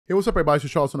Hey, what's up, everybody? It's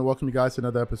Charles, and welcome you guys to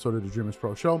another episode of the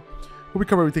Dreamerspro Show, where we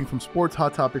cover everything from sports,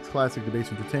 hot topics, classic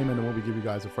debates, entertainment, and where we give you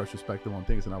guys a fresh perspective on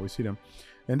things and how we see them.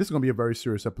 And this is going to be a very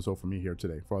serious episode for me here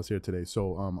today, for us here today.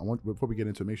 So before we get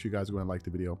into it, make sure you guys go and like the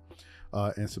video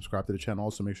and subscribe to the channel.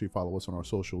 Also, make sure you follow us on our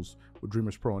socials with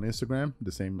Dreamerspro on Instagram, the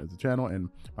same as the channel, and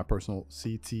my personal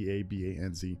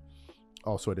CTABANZ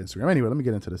also at Instagram. Anyway, let me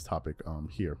get into this topic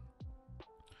here.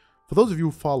 For those of you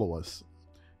who follow us,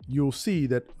 you'll see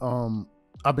that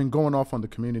I've been going off on the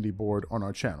community board on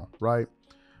our channel, right?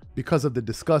 Because of the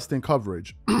disgusting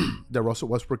coverage that Russell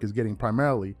Westbrook is getting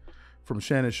primarily from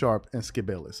Shannon Sharpe and Skip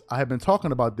Bayless. I have been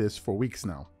talking about this for weeks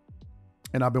now.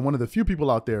 And I've been one of the few people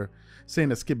out there saying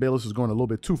that Skip Bayless is going a little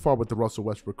bit too far with the Russell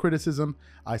Westbrook criticism.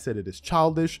 I said it is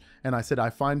childish. And I said I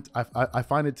find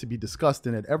it to be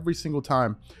disgusting that every single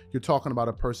time you're talking about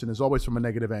a person is always from a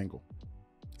negative angle.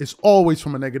 It's always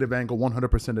from a negative angle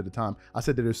 100% of the time. I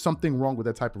said that there's something wrong with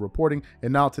that type of reporting.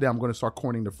 And now today I'm going to start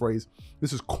coining the phrase,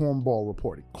 this is cornball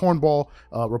reporting. Cornball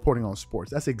reporting on sports.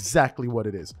 That's exactly what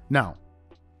it is. Now,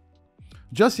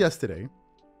 just yesterday,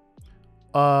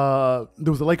 there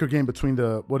was a Laker game between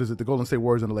the Golden State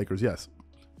Warriors and the Lakers. Yes.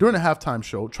 During the halftime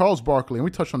show, Charles Barkley, and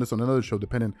we touched on this on another show,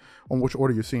 depending on which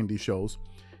order you're seeing these shows,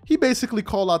 he basically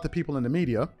called out the people in the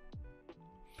media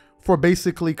for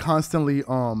basically constantly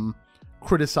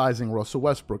criticizing Russell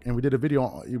Westbrook. And we did a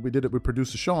video, we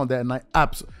produced a show on that, and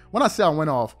when I say I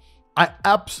went off, I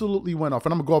absolutely went off,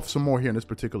 and I'm gonna go off some more here in this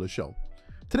particular show.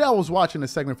 Today I was watching a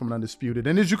segment from Undisputed,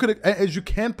 and as you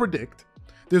can predict,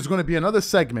 there's going to be another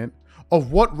segment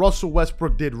of what Russell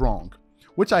Westbrook did wrong,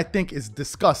 which I think is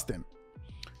disgusting.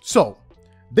 So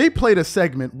they played a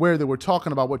segment where they were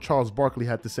talking about what Charles Barkley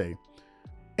had to say,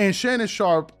 and Shannon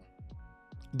Sharpe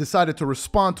decided to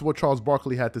respond to what Charles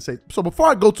Barkley had to say. So before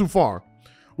I go too far,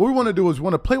 what we want to do is we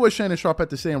want to play what Shannon Sharpe had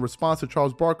to say in response to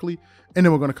Charles Barkley, and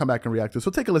then we're going to come back and react to it.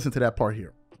 So take a listen to that part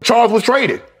here. Charles was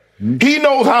traded. He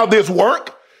knows how this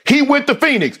worked. He went to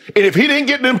Phoenix, and if he didn't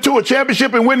get them to a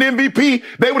championship and win the MVP,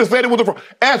 they would have said it was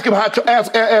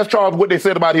ask Charles what they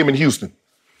said about him in Houston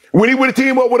when he would have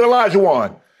teamed up with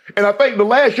Olajuwon. And I think the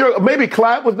last year, maybe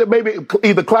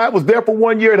either Clyde was there for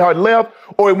 1 year and had left,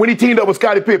 or when he teamed up with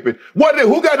Scottie Pippen.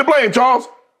 Who got to blame, Charles?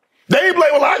 They ain't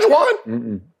blame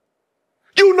Olajuwon.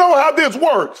 You know how this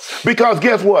works. Because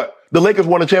guess what? The Lakers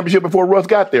won a championship before Russ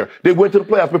got there. They went to the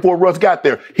playoffs before Russ got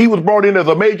there. He was brought in as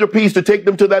a major piece to take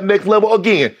them to that next level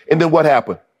again. And then what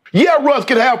happened? Yeah, Russ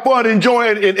can have fun, enjoy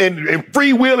it, and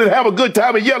free will and have a good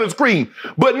time and yell and scream.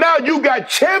 But now you got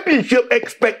championship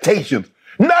expectations,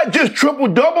 not just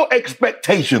triple-double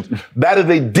expectations. That is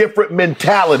a different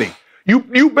mentality.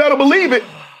 You better believe it.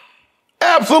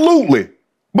 Absolutely.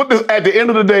 But at the end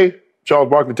of the day,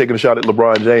 Charles Barkley taking a shot at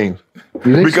LeBron James.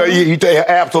 Because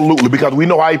absolutely, because we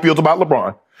know how he feels about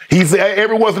LeBron. He's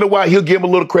every once in a while he'll give him a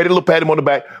little credit, a little pat him on the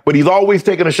back, but he's always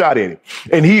taking a shot at him.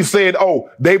 And he said, "Oh,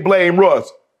 they blame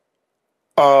Russ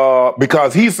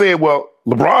because he said, well,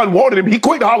 LeBron wanted him. He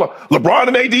quick to holler, LeBron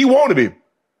and AD wanted him.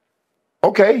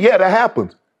 Okay, yeah, that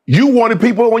happens. You wanted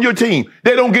people on your team.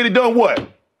 They don't get it done.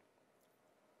 What?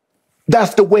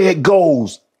 That's the way it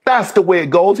goes. That's the way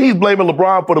it goes. He's blaming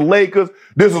LeBron for the Lakers.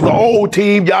 This is an old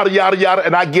team, yada, yada, yada.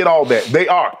 And I get all that. They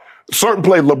are. Certain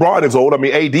players, LeBron is old. I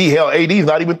mean, AD's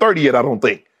not even 30 yet, I don't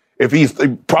think. If he's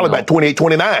probably about 28,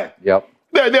 29. Yep.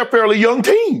 They're a fairly young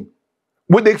team,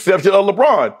 with the exception of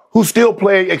LeBron, who's still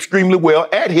playing extremely well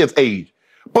at his age.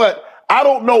 But I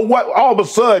don't know what, all of a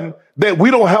sudden, that we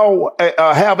don't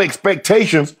have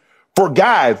expectations for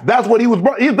guys. That's what he's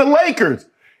the Lakers.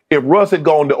 If Russ had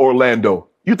gone to Orlando,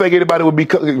 you think anybody would be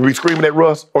screaming at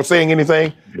Russ or saying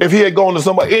anything? If he had gone to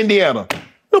somebody, Indiana,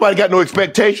 nobody got no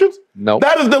expectations. No.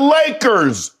 That is the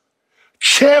Lakers.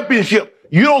 Championship.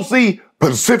 You don't see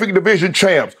Pacific Division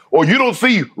champs, or you don't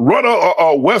see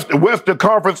Western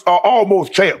Conference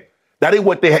almost champ. That is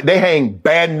what they hang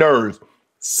banners.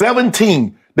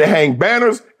 17, they hang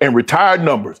banners and retired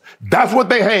numbers. That's what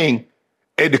they hang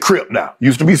at the crib now.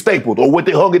 Used to be Staples, or what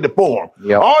they hung at the Forum.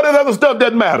 Yep. All that other stuff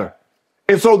doesn't matter.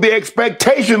 And so the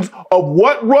expectations of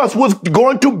what Russ was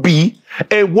going to be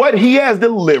and what he has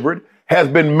delivered has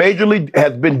been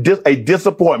a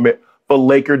disappointment for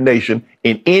Laker Nation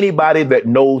and anybody that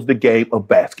knows the game of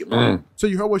basketball. So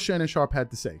you heard what Shannon Sharpe had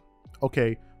to say.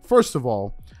 Okay, first of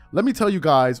all, let me tell you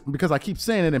guys, because I keep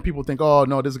saying it and people think, oh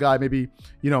no, this guy maybe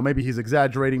he's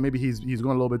exaggerating, maybe he's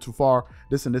going a little bit too far,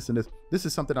 this and this and this. This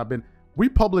is something we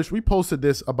posted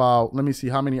this about, let me see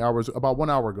how many hours, about 1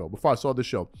 hour ago, before I saw the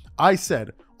show. I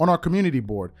said on our community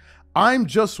board, I'm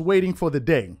just waiting for the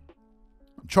day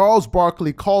Charles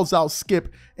Barkley calls out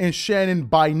Skip and Shannon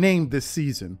by name this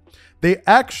season. They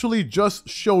actually just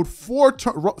showed four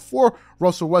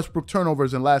Russell Westbrook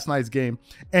turnovers in last night's game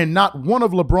and not one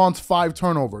of LeBron's 5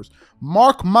 turnovers.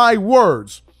 Mark my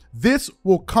words, this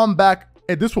will come back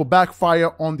and this will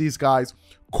backfire on these guys.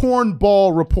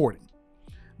 Cornball reporting.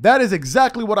 That is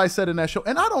exactly what I said in that show.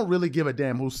 And I don't really give a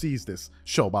damn who sees this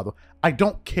show, by the way. I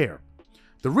don't care.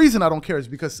 The reason I don't care is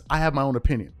because I have my own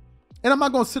opinion. And I'm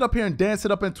not going to sit up here and dance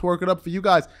it up and twerk it up for you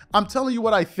guys. I'm telling you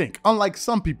what I think, unlike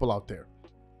some people out there.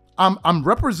 I'm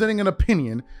representing an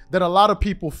opinion that a lot of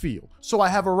people feel. So I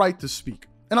have a right to speak.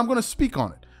 And I'm going to speak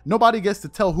on it. Nobody gets to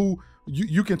tell who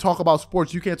you can talk about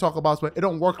sports. You can't talk about sports. It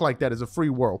don't work like that. It's a free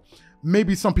world.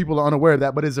 Maybe some people are unaware of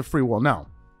that, but it's a free world. Now,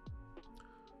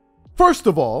 first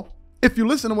of all, if you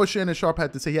listen to what Shannon Sharpe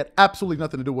had to say, he had absolutely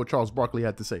nothing to do with what Charles Barkley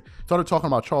had to say. Started talking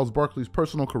about Charles Barkley's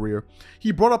personal career.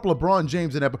 He brought up LeBron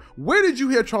James in that. Where did you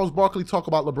hear Charles Barkley talk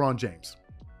about LeBron James?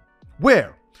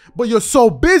 Where? But you're so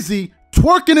busy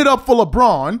twerking it up for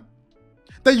LeBron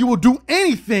that you will do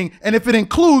anything, and if it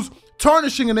includes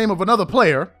tarnishing the name of another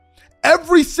player,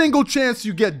 every single chance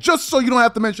you get, just so you don't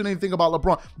have to mention anything about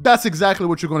LeBron, that's exactly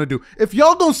what you're going to do. If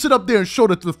y'all don't sit up there and show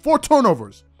that the 4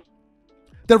 turnovers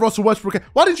that Russell Westbrook had,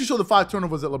 why didn't you show the 5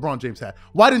 turnovers that LeBron James had?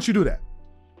 Why didn't you do that?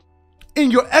 In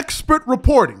your expert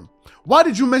reporting, why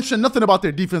did you mention nothing about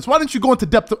their defense? Why didn't you go into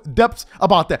depths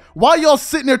about that? Why y'all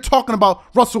sitting there talking about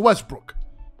Russell Westbrook?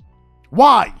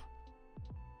 Why?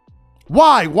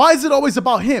 Why? Why is it always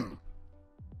about him?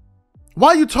 Why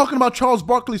are you talking about Charles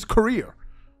Barkley's career?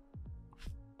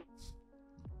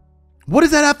 What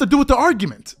does that have to do with the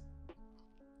argument?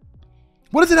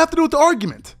 What does it have to do with the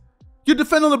argument? You're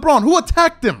defending LeBron. Who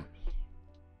attacked him?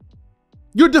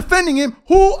 You're defending him.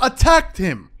 Who attacked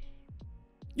him?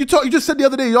 You just said the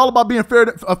other day you're all about being fair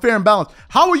and balanced.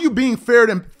 How are you being fair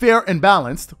and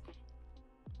balanced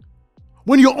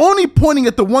when you're only pointing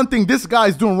at the one thing this guy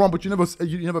is doing wrong, but you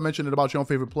never mentioned it about your own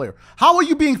favorite player? How are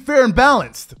you being fair and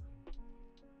balanced?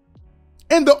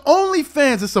 And the only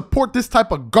fans that support this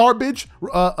type of garbage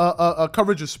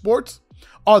coverage of sports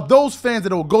are those fans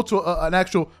that will go to an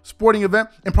actual sporting event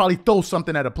and probably throw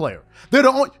something at a player. They're the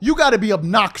only, you got to be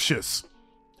obnoxious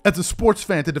as a sports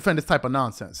fan to defend this type of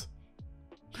nonsense.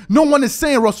 No one is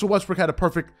saying Russell Westbrook had a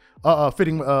perfect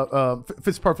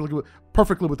fits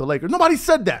perfectly with the Lakers. Nobody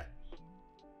said that.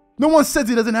 No one says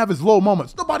he doesn't have his low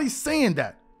moments. Nobody's saying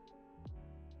that.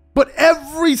 But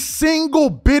every single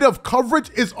bit of coverage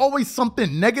is always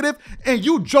something negative, and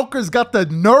you jokers got the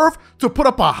nerve to put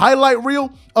up a highlight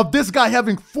reel of this guy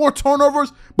having 4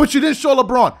 turnovers, but you didn't show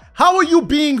LeBron. How are you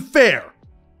being fair?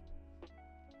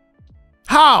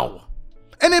 How?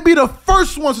 And they'd be the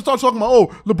first ones to start talking about, oh,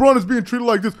 LeBron is being treated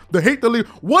like this. They hate the league.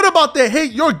 What about the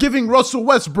hate you're giving Russell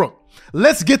Westbrook?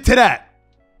 Let's get to that.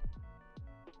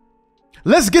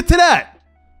 Let's get to that.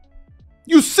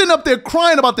 You sitting up there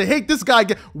crying about the hate this guy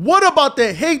gets. What about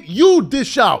the hate you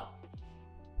dish out?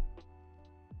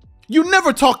 You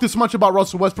never talk this much about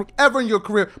Russell Westbrook ever in your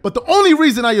career, but the only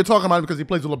reason now you're talking about him is because he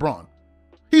plays with LeBron.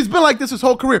 He's been like this his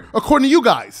whole career, according to you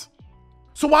guys.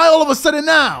 So why all of a sudden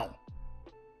now?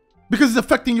 Because it's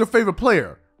affecting your favorite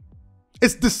player.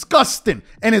 It's disgusting,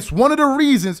 and it's one of the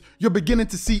reasons you're beginning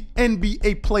to see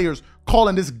NBA players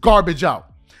calling this garbage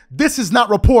out. This is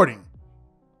not reporting.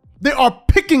 They are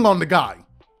picking on the guy.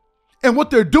 And what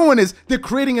they're doing is they're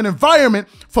creating an environment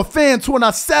for fans who are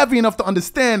not savvy enough to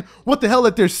understand what the hell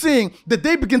that they're seeing, that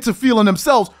they begin to feel in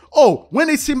themselves, oh, when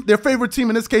they see their favorite team,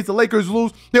 in this case the Lakers,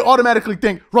 lose, they automatically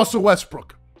think Russell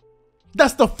Westbrook.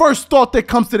 That's the first thought that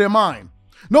comes to their mind.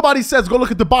 Nobody says go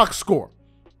look at the box score.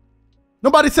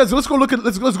 Nobody says let's go into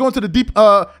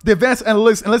the advanced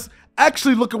analytics and let's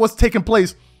actually look at what's taking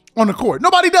place on the court.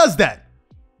 Nobody does that.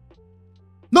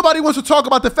 Nobody wants to talk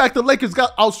about the fact that Lakers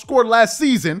got outscored last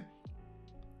season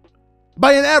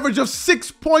by an average of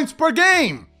 6 points per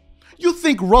game. You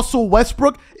think Russell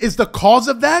Westbrook is the cause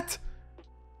of that?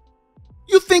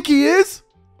 You think he is?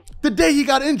 The day he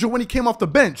got injured when he came off the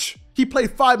bench, he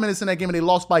played 5 minutes in that game and they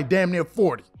lost by damn near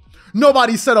 40.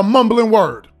 Nobody said a mumbling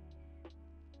word.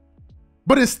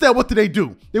 But instead, what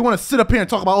do? They want to sit up here and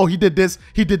talk about, oh, he did this,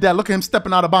 he did that. Look at him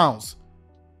stepping out of bounds.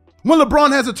 When LeBron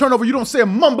has a turnover, you don't say a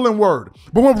mumbling word.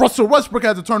 But when Russell Westbrook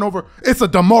has a turnover, it's a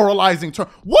demoralizing turn.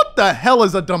 What the hell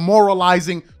is a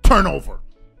demoralizing turnover?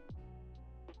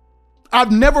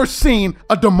 I've never seen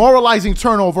a demoralizing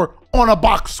turnover on a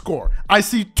box score. I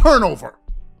see turnover.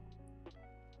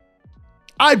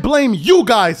 I blame you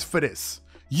guys for this.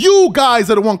 You guys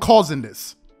are the one causing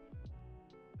this.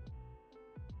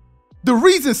 The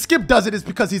reason Skip does it is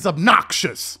because he's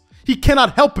obnoxious. He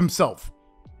cannot help himself.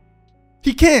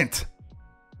 He can't.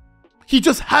 He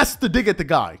just has to dig at the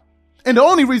guy. And the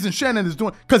only reason Shannon is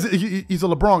doing, because he's a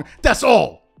LeBron, that's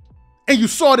all. And you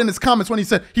saw it in his comments when he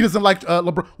said he doesn't like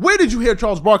LeBron. Where did you hear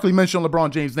Charles Barkley mention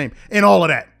LeBron James' name in all of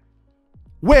that?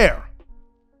 Where?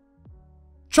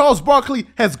 Charles Barkley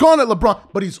has gone at LeBron,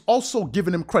 but he's also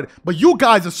given him credit. But you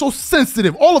guys are so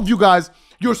sensitive. All of you guys,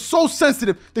 you're so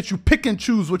sensitive that you pick and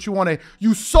choose what you want to.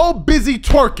 You so busy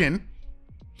twerking,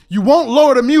 you won't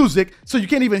lower the music, so you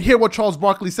can't even hear what Charles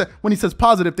Barkley said when he says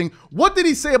positive thing. What did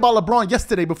he say about LeBron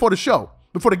yesterday before the show,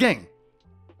 before the game?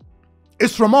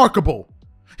 It's remarkable.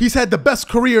 He's had the best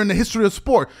career in the history of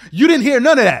sport. You didn't hear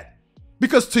none of that.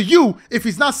 Because to you, if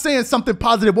he's not saying something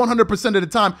positive 100% of the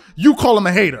time, you call him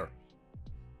a hater.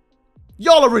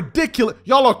 Y'all are ridiculous.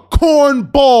 Y'all are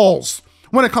cornballs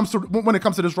when it comes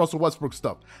to this Russell Westbrook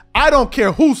stuff. I don't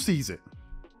care who sees it.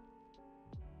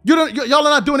 Y'all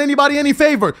are not doing anybody any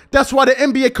favor. That's why the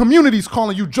NBA community is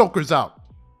calling you jokers out.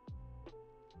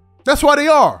 That's why they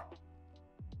are.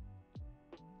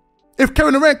 If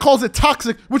Kevin Durant calls it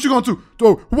toxic, what you going to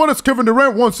do? What has Kevin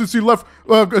Durant won since he left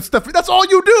Steph? That's all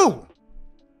you do.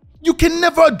 You can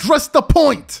never address the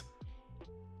point.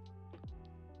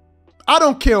 I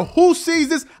don't care who sees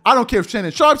this. I don't care if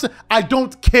Shannon Sharpe said. I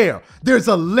don't care. There's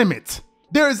a limit.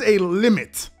 There is a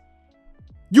limit.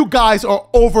 You guys are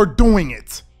overdoing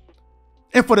it.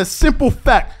 And for the simple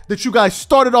fact that you guys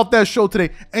started off that show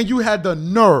today and you had the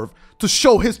nerve to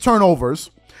show his turnovers.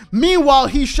 Meanwhile,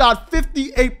 he shot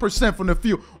 58% from the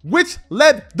field, which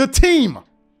led the team.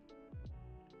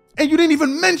 And you didn't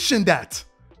even mention that.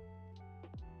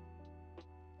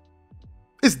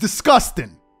 It's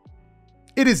disgusting.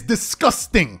 It is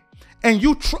disgusting. And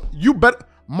you better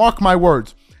mark my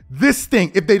words. This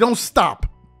thing, if they don't stop,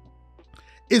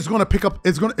 is going to pick up.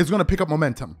 It's going to pick up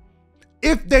momentum.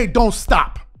 If they don't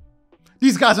stop,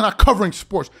 these guys are not covering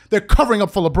sports. They're covering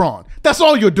up for LeBron. That's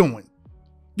all you're doing.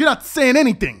 You're not saying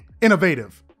anything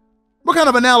innovative. What kind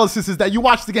of analysis is that? You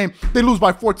watch the game, they lose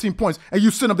by 14 points, and you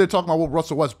sit up there talking about what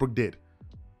Russell Westbrook did.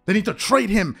 They need to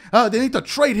trade him. They need to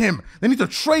trade him. They need to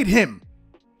trade him.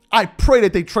 I pray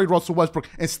that they trade Russell Westbrook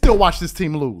and still watch this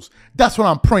team lose. That's what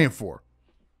I'm praying for.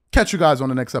 Catch you guys on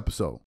the next episode.